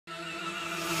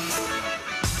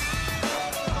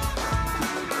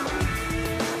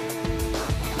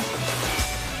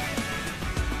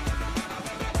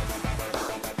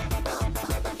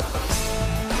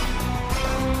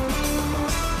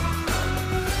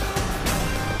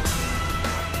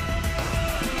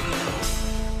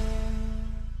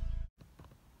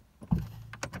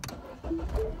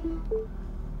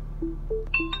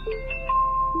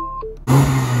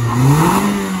One.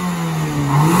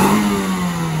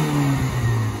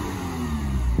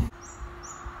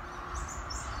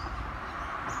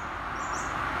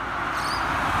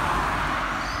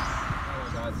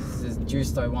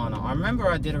 I remember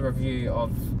I did a review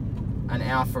of an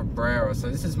Alfa Brera, so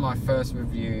this is my first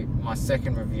review, my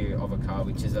second review of a car,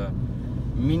 which is a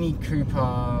Mini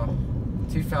Cooper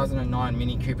 2009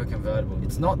 Mini Cooper convertible.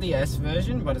 It's not the S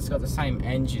version, but it's got the same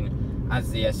engine as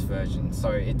the S version, so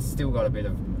it's still got a bit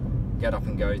of get up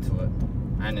and go to it,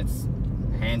 and it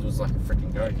handles like a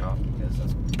freaking go-kart, because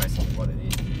that's basically what it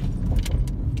is.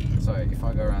 So if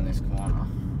I go around this corner,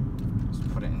 just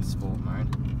put it in sport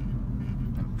mode,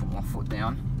 put my foot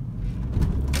down.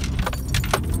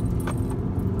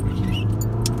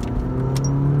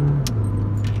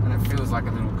 And it feels like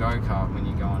a little go-kart when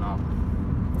you're going up.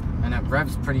 And it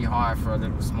revs pretty high for a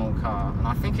little small car. And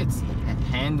I think it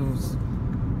handles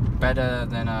better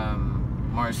than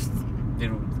most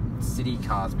little city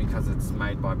cars, because it's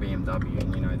made by BMW,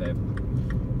 and you know, they're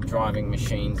driving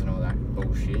machines and all that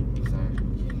bullshit. So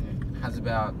it has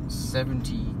about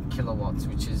 70 kilowatts,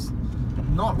 which is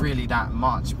not really that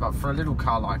much, but for a little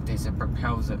car like this, it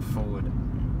propels it forward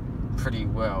pretty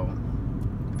well.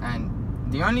 And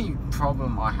the only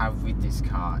problem I have with this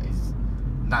car is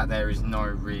that there is no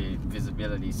rear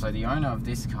visibility. So the owner of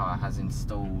this car has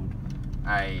installed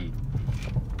a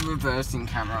reversing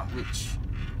camera, which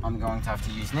I'm going to have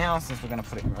to use now, since we're going to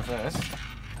put it in reverse.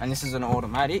 And this is an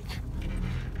automatic,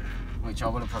 which I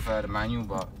would have preferred a manual,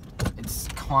 but it's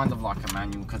kind of like a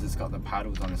manual because it's got the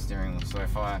paddles on the steering wheel. So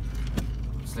if I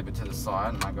slip it to the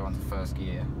side and I go into first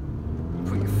gear, you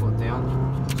put your foot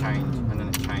down, change, and then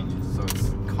it changes. So it's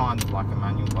kind of like a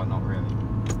manual, but not really.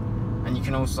 And you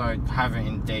can also have it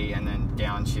in D and then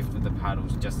downshift with the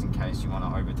paddles, just in case you want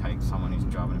to overtake someone who's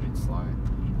driving a bit slow.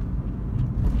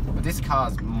 But this car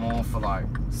is more for like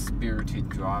spirited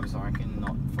drives, I reckon,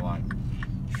 not for like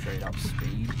straight up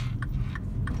speed.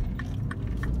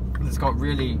 It's got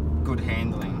really good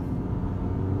handling,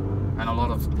 and a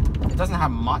lot of, it doesn't have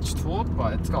much torque,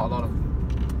 but it's got a lot of,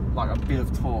 like a bit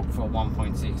of torque for a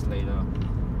 1.6 litre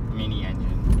mini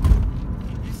engine.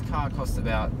 This car cost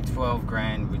about 12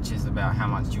 grand, which is about how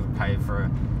much you would pay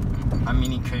for a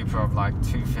Mini Cooper of like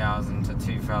 2000 to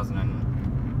 2000 and,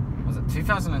 was it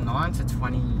 2009 to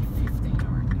 2015, I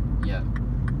reckon. Yeah,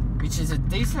 which is a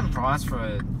decent price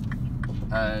for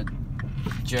a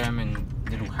German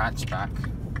little hatchback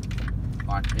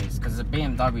like this, because the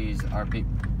BMWs are a bit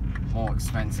more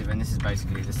expensive, and this is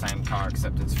basically the same car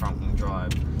except it's front wheel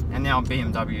drive. And now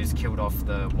BMW has killed off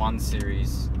the 1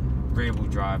 Series rear wheel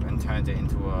drive and turned it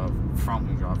into a front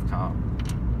wheel drive car.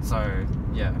 So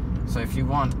yeah, so if you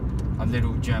want a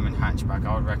little German hatchback,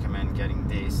 I would recommend getting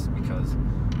this, because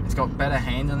it's got better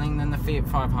handling than the Fiat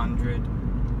 500.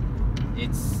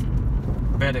 It's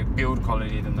better build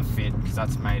quality than the Fiat, because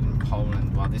that's made in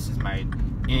Poland, while this is made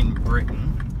in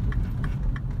Britain,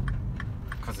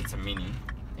 because it's a Mini.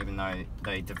 Even though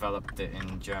they developed it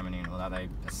in Germany and all that, they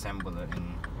assemble it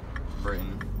in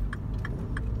Britain.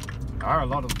 There are a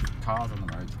lot of cars on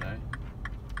the road today,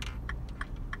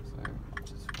 so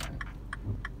just wait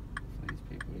for these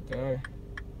people to go.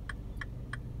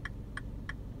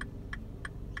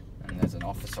 And there's an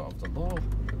officer of the law.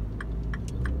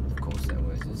 Of course there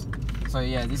always is. So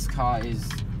yeah, this car is,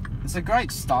 it's a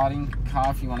great starting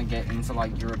car if you want to get into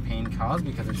like European cars,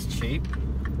 because it's cheap.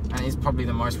 And it's probably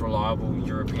the most reliable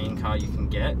European car you can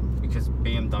get, because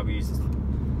BMWs,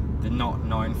 they're not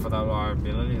known for their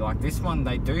reliability. Like this one,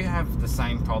 they do have the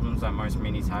same problems that most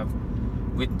Minis have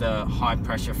with the high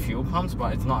pressure fuel pumps,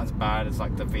 but it's not as bad as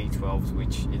like the V12s,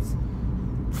 which is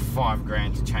 5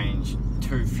 grand to change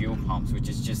 2 fuel pumps, which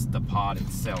is just the part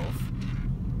itself,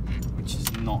 which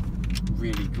is not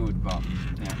really good. But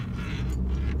yeah,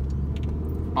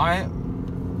 I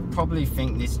probably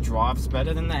think this drives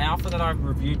better than the Alfa that I've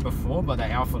reviewed before, but the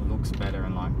Alfa looks better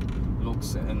in like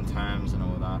looks and terms and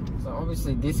all that. So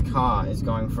obviously this car is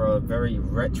going for a very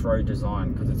retro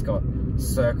design, because it's got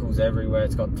circles everywhere,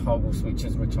 it's got toggle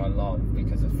switches, which I love,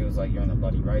 because it feels like you're in a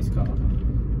bloody race car.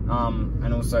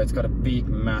 And also it's got a big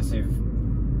massive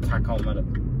tachometer,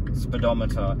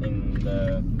 speedometer in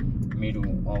the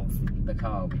middle of the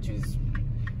car, which is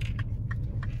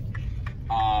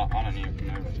I don't even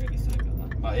know what to really say about that.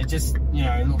 But it just, you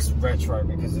know, it looks retro,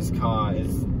 because this car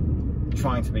is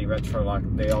trying to be retro like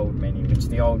the old Mini, which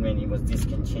the old Mini was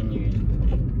discontinued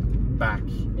back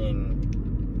in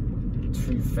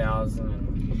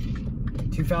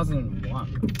 2001,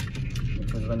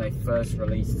 which was when they first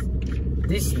released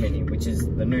this Mini, which is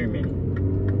the new Mini.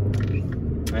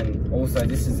 And also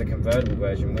this is the convertible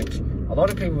version, which a lot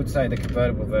of people would say the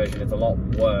convertible version is a lot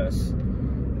worse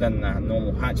than the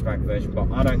normal hatchback version,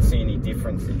 but I don't see any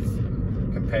differences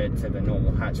compared to the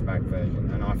normal hatchback version,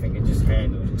 and I think it just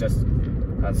handles just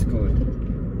as good.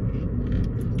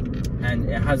 And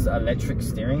it has electric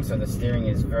steering, so the steering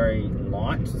is very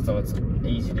light, so it's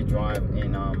easy to drive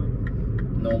in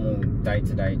normal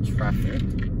day-to-day traffic.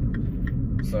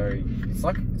 So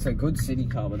it's a good city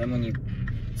car, but then when you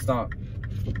start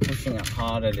pushing it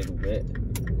hard a little bit,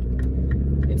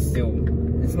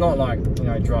 it's not like, you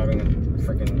know, driving a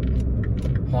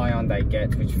freaking Hyundai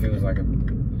Getz, which feels like a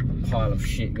pile of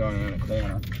shit going around a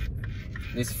corner.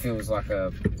 This feels like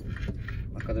a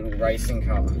little racing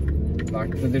car.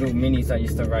 Like the little minis that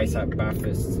used to race at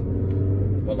Bathurst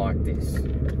were like this.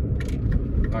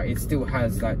 Like it still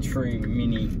has that true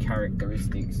mini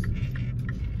characteristics,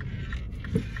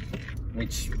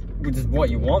 which is what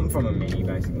you want from a mini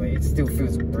basically. It still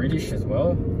feels British as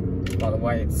well. By the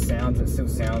way it sounds, it still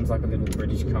sounds like a little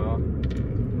British car.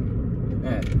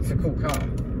 Yeah, it's a cool car.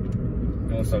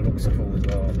 It also looks cool as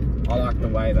well. I like the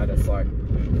way that it's like,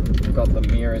 you've got the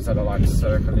mirrors that are like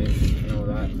circular-ish and all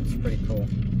that. It's pretty cool.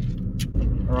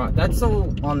 Alright, that's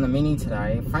all on the Mini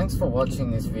today. Thanks for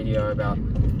watching this video about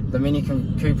the Mini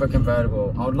Cooper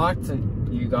convertible. I would like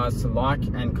you guys to like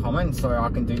and comment so I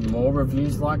can do more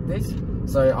reviews like this.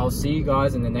 So I'll see you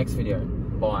guys in the next video.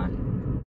 Bye.